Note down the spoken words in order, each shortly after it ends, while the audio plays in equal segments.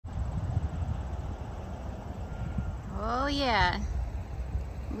Oh yeah,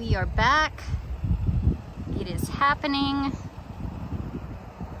 we are back. It is happening.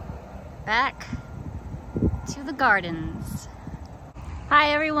 Back to the gardens.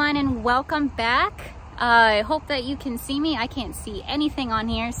 Hi everyone and welcome back. I hope that you can see me. I can't see anything on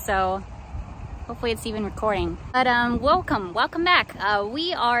here, so hopefully it's even recording. But welcome back.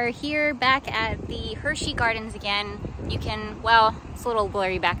 We are here back at the Hershey Gardens again. You can, well, it's a little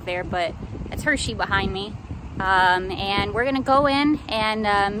blurry back there, but it's Hershey behind me. And we're gonna go in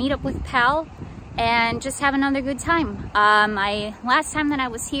and meet up with Pal and just have another good time. Last time that I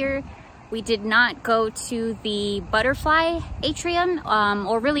was here, we did not go to the Butterfly Atrium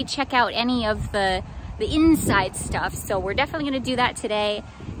or really check out any of the inside stuff. So we're definitely gonna do that today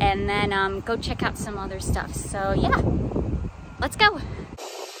and then go check out some other stuff. So yeah, let's go.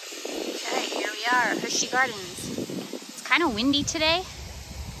 Okay, here we are, Hershey Gardens. It's kind of windy today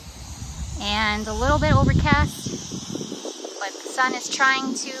and a little bit overcast, but the sun is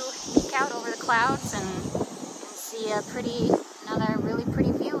trying to peek out over the clouds and you can see another really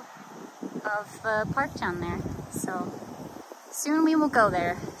pretty view of the park down there. So soon we will go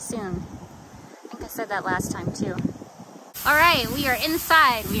there, soon. I think I said that last time too. All right, we are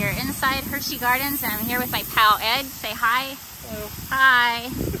inside. We are inside Hershey Gardens and I'm here with my pal Ed. Say hi. Hello. Hi.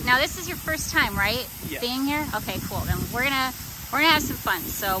 Now this is your first time, right? Yeah. Being here? Okay, cool. Then we're gonna have some fun.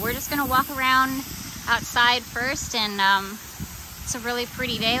 So we're just gonna walk around outside first, and it's a really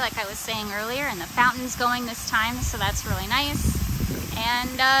pretty day, like I was saying earlier, and the fountain's going this time, so that's really nice.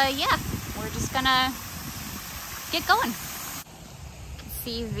 And yeah, we're just gonna get going. You can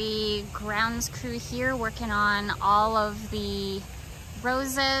see the grounds crew here working on all of the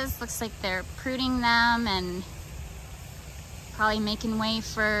roses. Looks like they're pruning them and probably making way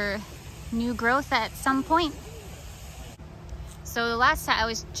for new growth at some point. So the last time, I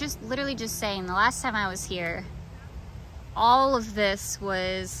was literally just saying, the last time I was here, all of this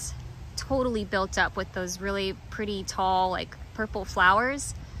was totally built up with those really pretty tall, like purple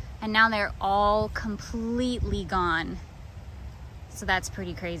flowers. And now they're all completely gone. So that's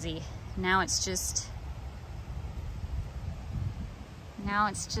pretty crazy. Now it's just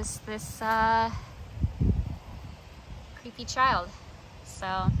this creepy child.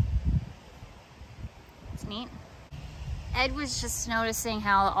 So it's neat. Ed was just noticing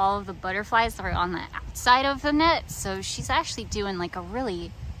how all of the butterflies are on the outside of the net, so she's actually doing like a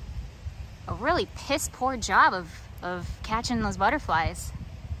really piss poor job of catching those butterflies.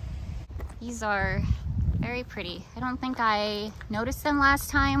 These are very pretty. I don't think I noticed them last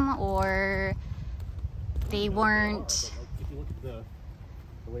time, or they weren't. If you look at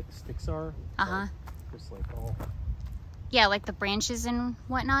the way the sticks are, just like all. Yeah, like the branches and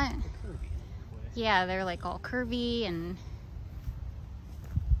whatnot. Curvy. Yeah, they're like all curvy and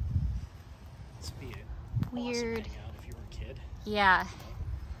weird. Awesome out if you were a kid. Yeah.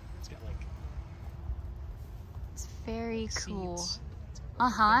 It's got like. It's very cool. Seeds.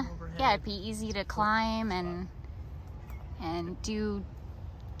 Yeah, it'd be easy to climb and do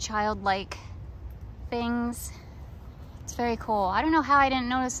childlike things. It's very cool. I don't know how I didn't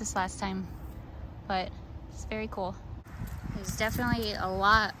notice this last time, but it's very cool. There's definitely a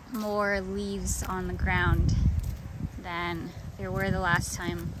lot more leaves on the ground than there were the last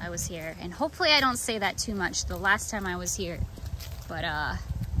time I was here. And hopefully I don't say that too much the last time I was here, but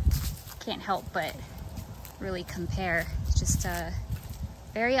can't help but really compare. It's just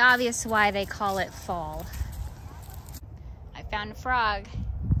very obvious why they call it fall. I found a frog.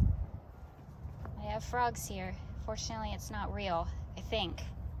 I have frogs here. Fortunately, it's not real, I think.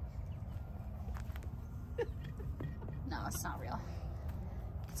 No, it's not real.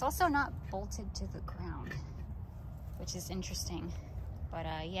 It's also not bolted to the ground, which is interesting. But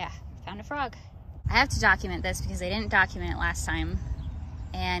yeah, found a frog. I have to document this because I didn't document it last time.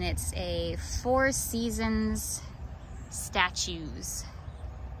 And it's a Four Seasons statues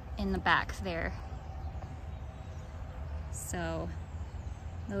in the back there. So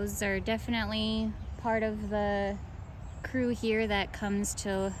those are definitely part of the crew here that comes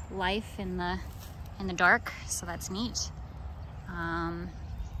to life in the dark, so that's neat.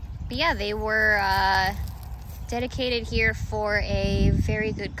 But yeah, they were dedicated here for a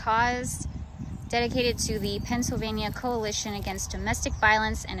very good cause, dedicated to the Pennsylvania Coalition Against Domestic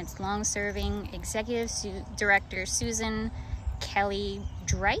Violence and its long-serving executive director Susan Kelly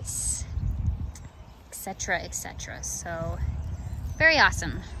Dreiss, etc., etc. So very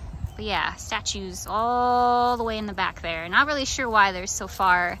awesome. But yeah, statues all the way in the back there. Not really sure why they're so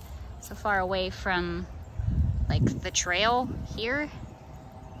far away from like the trail here,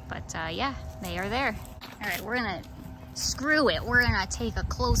 but yeah, they are there. All right, we're gonna take a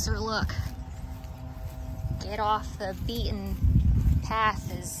closer look. Get off the beaten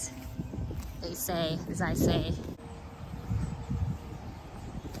path, as they say, as I say.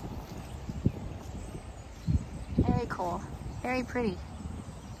 Very cool, very pretty.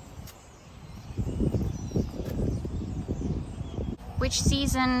 Which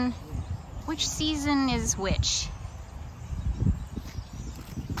season is which?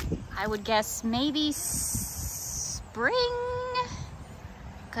 I would guess maybe spring,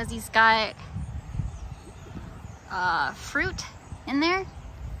 because he's got fruit in there,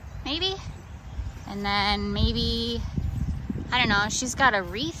 maybe. And then maybe, I don't know, she's got a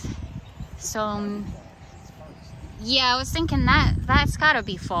wreath. So yeah, I was thinking that's gotta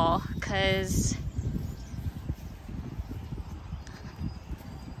be fall, because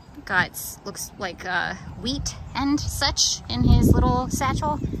looks like wheat and such in his little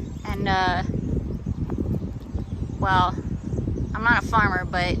satchel. And well, I'm not a farmer,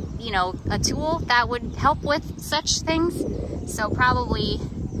 but you know, a tool that would help with such things. So probably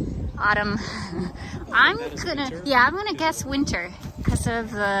autumn. I'm gonna guess winter because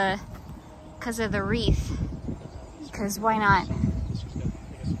of the wreath. Because why not?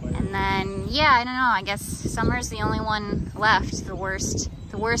 And then yeah, I don't know. I guess summer's the only one left. The worst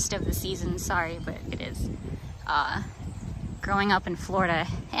of the season. Sorry, but it is. Growing up in Florida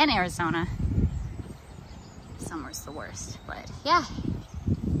and Arizona, summer's the worst. But yeah,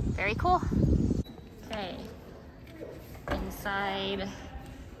 very cool. Okay, inside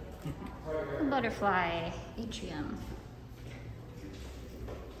the Butterfly Atrium.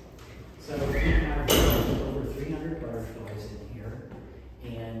 So we have over 300 butterflies in here,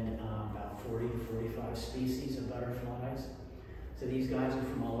 and about 40 to 45 species of butterflies. So these guys are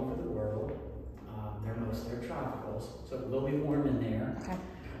from all over the world. They're tropicals, so it will be warm in there. Okay.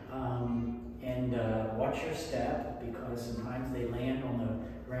 And watch your step, because sometimes they land on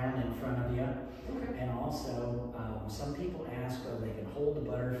the ground in front of you. Okay. And also, some people ask whether they can hold the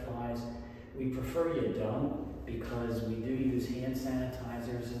butterflies. We prefer you don't, because we do use hand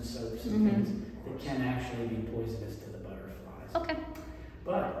sanitizers and soaps and things that can actually be poisonous to the butterflies. Okay.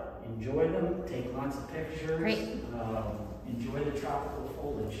 But enjoy them, take lots of pictures. Great. Enjoy the tropical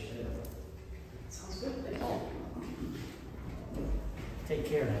foliage too. Sounds good. Cool. Take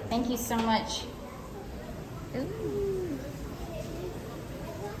care now. Thank you so much. Ooh.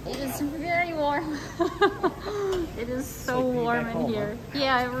 It is very warm. It is so warm in here.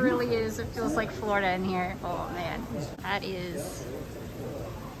 Yeah, it really is. It feels like Florida in here. Oh man, that is,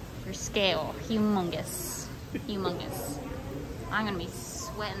 for scale, humongous. Humongous. I'm gonna be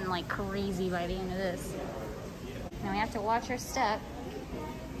sweating like crazy by the end of this. Now we have to watch our step.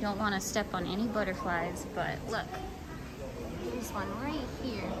 Don't want to step on any butterflies, but look, there's one right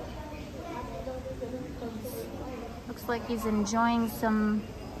here. Looks like he's enjoying some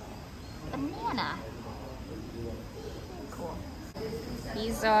banana. Cool.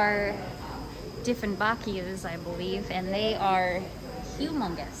 These are Dieffenbachias, I believe, and they are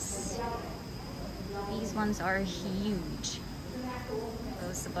humongous. These ones are huge.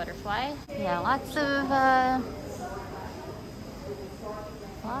 There's the butterfly. Yeah, lots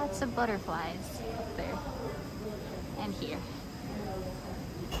of butterflies up there and here.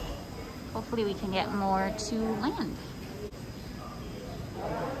 Hopefully we can get more to land.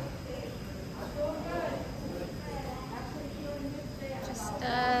 Just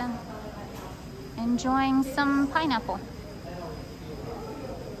enjoying some pineapple.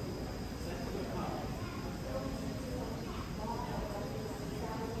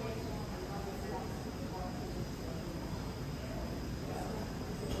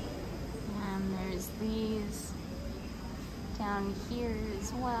 And there's these down here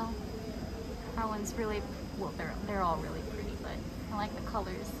as well. That one's really, well, they're all really pretty, but I like the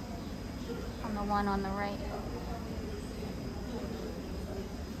colors on the one on the right.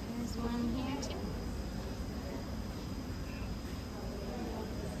 There's one here too.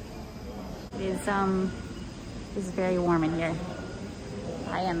 It is very warm in here.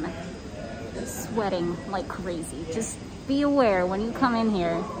 I am sweating like crazy. Just be aware when you come in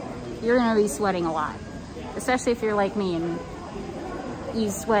here, you're gonna be sweating a lot, especially if you're like me and you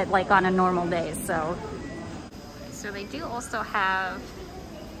sweat like on a normal day. So they do also have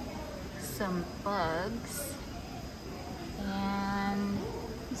some bugs, and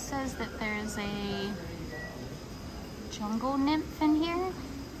it says that there's a jungle nymph in here.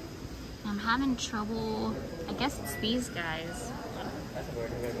 I'm having trouble, I guess it's these guys.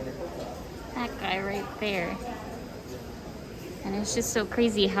 That guy right there. And it's just so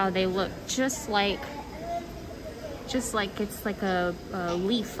crazy how they look just like it's like a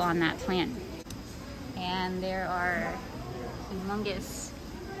leaf on that plant. And there are humongous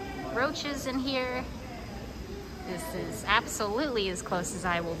roaches in here. This is absolutely as close as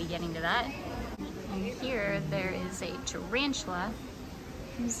I will be getting to that. And here there is a tarantula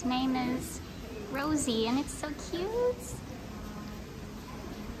whose name is Rosie, and it's so cute.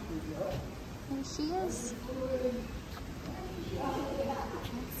 There she is.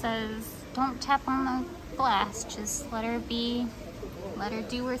 It says, don't tap on the glass, just let her be, let her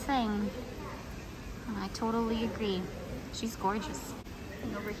do her thing. And I totally agree. She's gorgeous.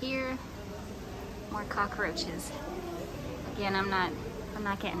 And over here, more cockroaches. Again, I'm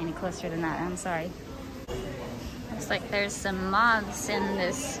not getting any closer than that, I'm sorry. Looks like there's some moths in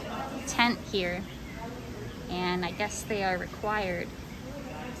this tent here, and I guess they are required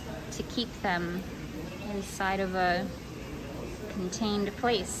to keep them inside of a contained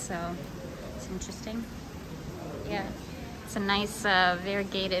place, so it's interesting. Yeah, it's a nice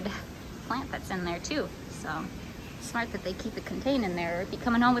variegated plant that's in there too, so smart that they keep it contained in there, or it'd be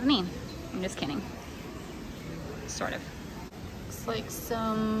coming home with me. I'm just kidding. Sort of. Looks like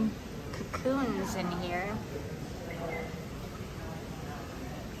some cocoons in here.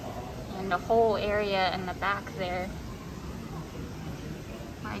 And a whole area in the back there.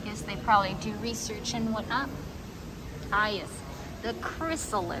 I guess they probably do research and whatnot. Ah yes, the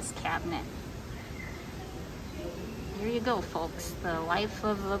chrysalis cabinet. Here you go, folks, the life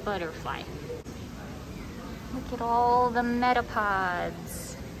of a butterfly. Look at all the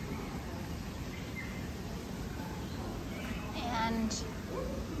metapods. And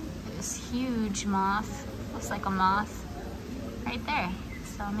this huge moth, looks like a moth, right there.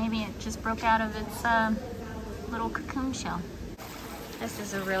 So maybe it just broke out of its little cocoon shell. This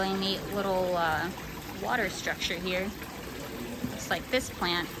is a really neat little water structure here. Looks like this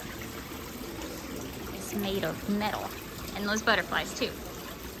plant is made of metal, and those butterflies too.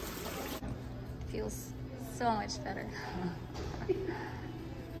 Feels so much better.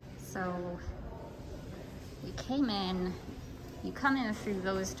 So you come in through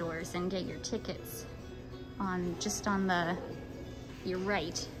those doors and get your tickets on just on your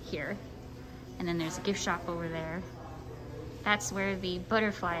right here, and then there's a gift shop over there. That's where the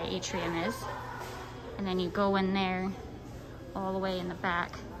Butterfly Atrium is, and then you go in there all the way in the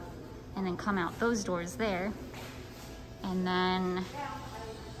back and then come out those doors there, and then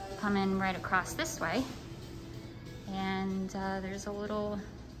come in right across this way, and there's a little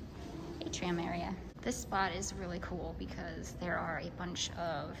atrium area. This spot is really cool because there are a bunch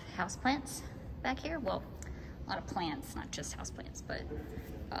of houseplants back here. Well, a lot of plants, not just houseplants, but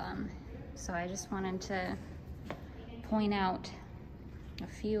so I just wanted to point out a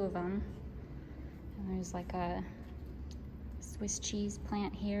few of them. And there's like a Swiss cheese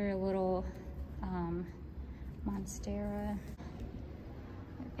plant here, a little monstera.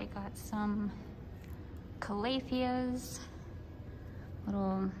 They got some calatheas,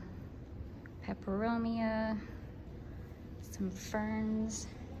 little peperomia, some ferns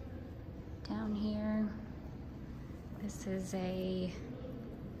down here. This is a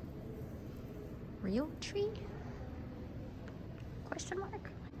real tree? Question mark?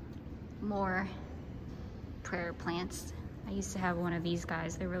 More prayer plants. I used to have one of these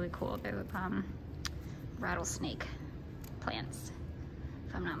guys. They're really cool. They're rattlesnake plants,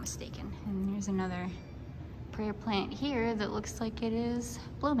 if I'm not mistaken. And there's another prayer plant here that looks like it is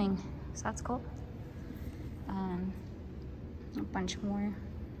blooming, so that's cool. A bunch more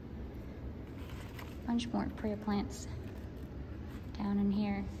prayer plants down in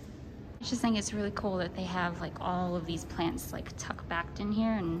here. I just think it's really cool that they have like all of these plants like tucked back in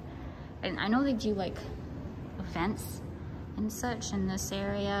here, and I know they do like events and such in this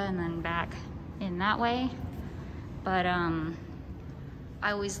area and then back in that way, but I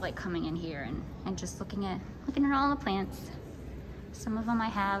always like coming in here and just looking at all the plants. Some of them I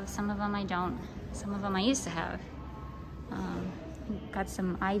have, some of them I don't, some of them I used to have. Got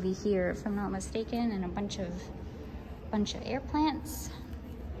some ivy here, if I'm not mistaken, and a bunch of air plants,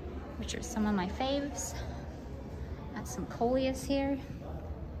 which are some of my faves. Got some coleus here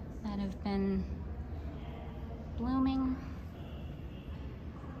that have been blooming.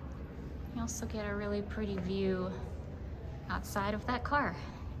 You also get a really pretty view outside of that car,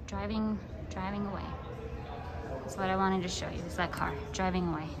 driving away. That's what I wanted to show you, is that car driving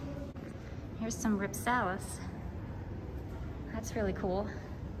away. Here's some ripsalis. That's really cool.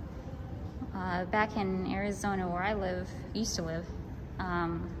 Back in Arizona where I used to live,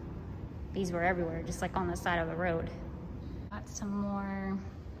 these were everywhere, just like on the side of the road. Got some more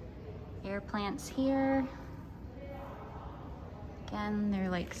air plants here. Again, they're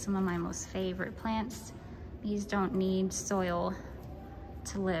like some of my most favorite plants. These don't need soil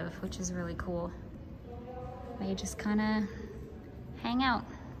to live, which is really cool. They just kind of hang out.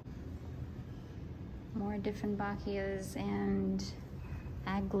 More Dieffenbachias and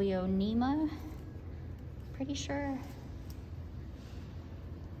Aglaonema, pretty sure.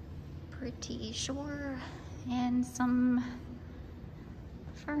 And some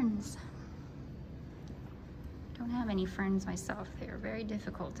ferns. Don't have any ferns myself. They are very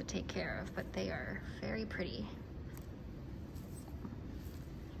difficult to take care of, but they are very pretty.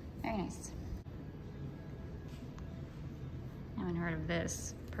 Very nice. I haven't heard of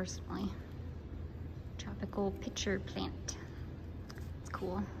this personally. Tropical pitcher plant. It's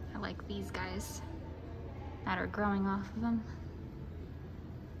cool. I like these guys that are growing off of them.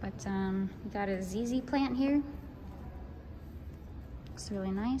 But we got a ZZ plant here. Looks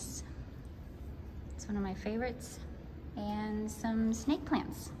really nice. It's one of my favorites. And some snake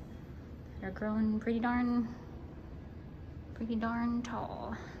plants that are growing pretty darn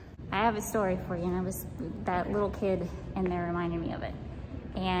tall. I have a story for you, and that little kid in there reminded me of it.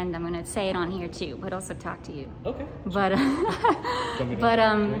 And I'm gonna say it on here too, but also talk to you. Okay. But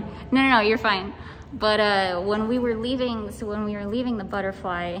no, you're fine. But when we were leaving the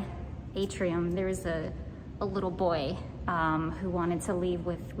Butterfly Atrium, there was a little boy who wanted to leave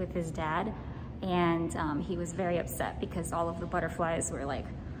with his dad, and he was very upset because all of the butterflies were like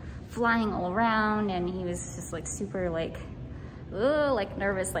flying all around, and he was just like super like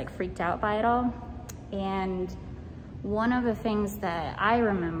nervous, like freaked out by it all. And one of the things that I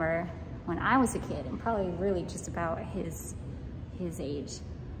remember when I was a kid, and probably really just about his age,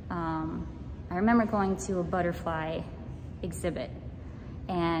 I remember going to a butterfly exhibit,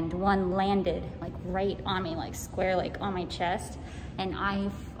 and one landed like right on me, like square, like on my chest, and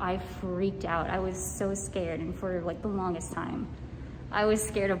I freaked out. I was so scared, and for like the longest time, I was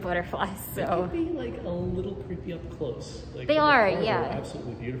scared of butterflies. So they can be like a little creepy up close. Like, they are, yeah. They're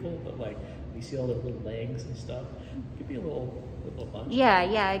absolutely beautiful, but like you see all their little legs and stuff. It could be a little bunch.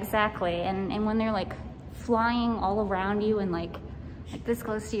 Yeah, exactly. And when they're like flying all around you and like this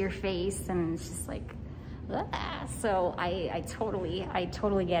close to your face, and it's just like, ah. So I totally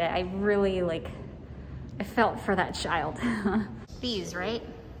get it. I really like, I felt for that child. These, right?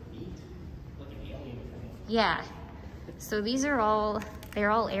 Yeah. So these are they're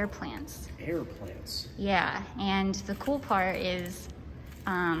all air plants. Air plants. Yeah, and the cool part is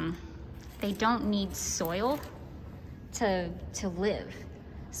they don't need soil to live.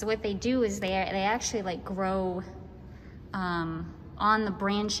 So what they do is they actually like grow on the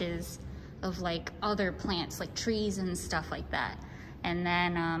branches of like other plants, like trees and stuff like that. And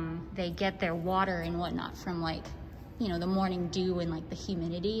then they get their water and whatnot from like, you know, the morning dew and like the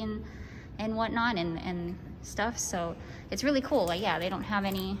humidity and whatnot and stuff. So it's really cool. Like, yeah, they don't have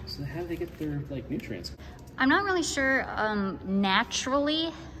any. So how do they get their like nutrients? I'm not really sure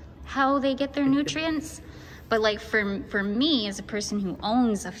naturally how they get their nutrients, but like for me as a person who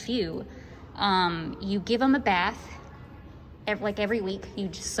owns a few, you give them a bath every week. You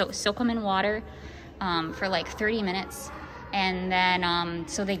just soak them in water for like 30 minutes, and then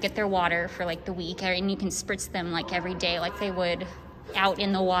so they get their water for like the week, and you can spritz them like every day like they would out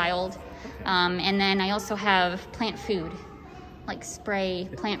in the wild. And then I also have plant food, like spray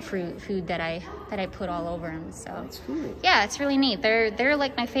plant food that I put all over them. So that's cool. Yeah, it's really neat. They're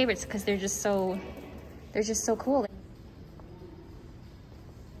like my favorites because they're just so cool.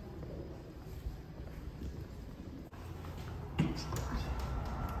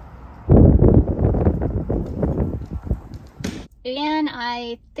 And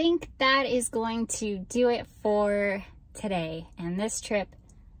I think that is going to do it for today and this trip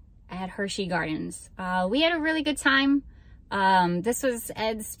at Hershey Gardens. We had a really good time. This was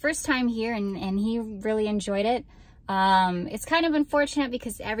Ed's first time here, and he really enjoyed it. It's kind of unfortunate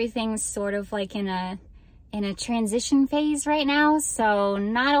because everything's sort of like in a transition phase right now, so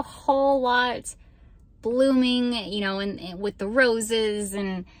not a whole lot blooming, you know, with the roses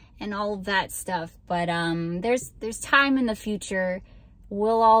and all of that stuff. But there's time in the future.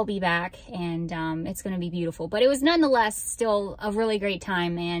 We'll all be back, and it's going to be beautiful. But it was nonetheless still a really great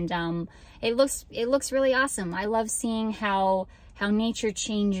time, and it looks really awesome. I love seeing how nature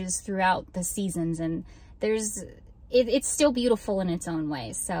changes throughout the seasons, and it's still beautiful in its own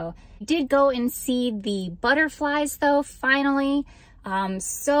way. So I did go and see the butterflies though, finally.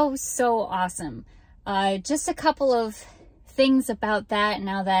 So awesome. Just a couple of things about that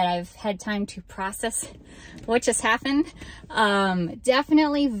now that I've had time to process what just happened.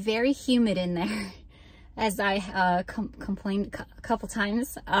 Definitely very humid in there, as I complained a couple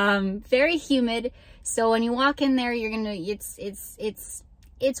times. Very humid. So when you walk in there, you're gonna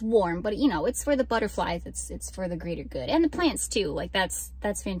it's warm, but you know, it's for the butterflies. It's for the greater good, and the plants too. Like that's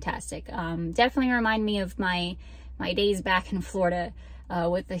fantastic. Definitely remind me of my days back in Florida.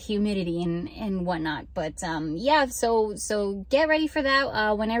 with the humidity and whatnot. But yeah, so get ready for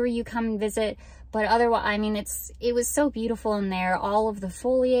that whenever you come and visit. But otherwise, I mean, it was so beautiful in there, all of the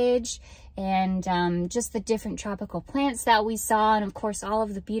foliage and just the different tropical plants that we saw, and of course all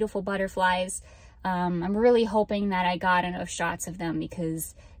of the beautiful butterflies. I'm really hoping that I got enough shots of them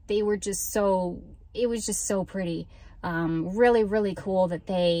because they were just so, it was just so pretty. Really, really cool that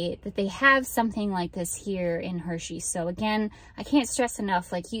they have something like this here in Hershey. So again, I can't stress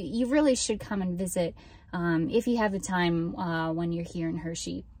enough, like you really should come and visit if you have the time when you're here in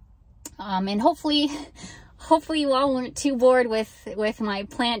Hershey. And hopefully you all weren't too bored with my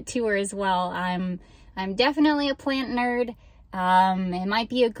plant tour as well. I'm definitely a plant nerd. It might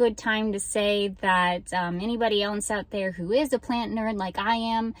be a good time to say that anybody else out there who is a plant nerd like I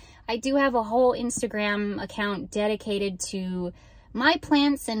am, I do have a whole Instagram account dedicated to my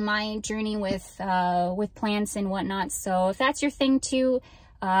plants and my journey with plants and whatnot. So if that's your thing too,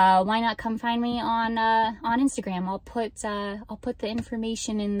 why not come find me on Instagram? I'll put the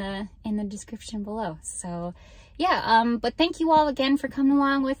information in the description below. So yeah, but thank you all again for coming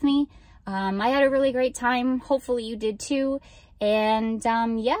along with me. I had a really great time. Hopefully you did too. And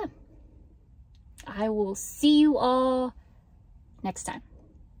yeah, I will see you all next time.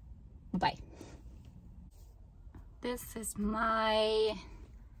 Bye-bye. This is my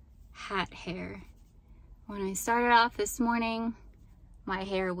hat hair. When I started off this morning, my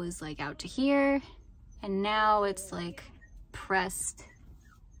hair was like out to here, and now it's like pressed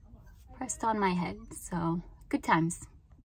on my head. So good times.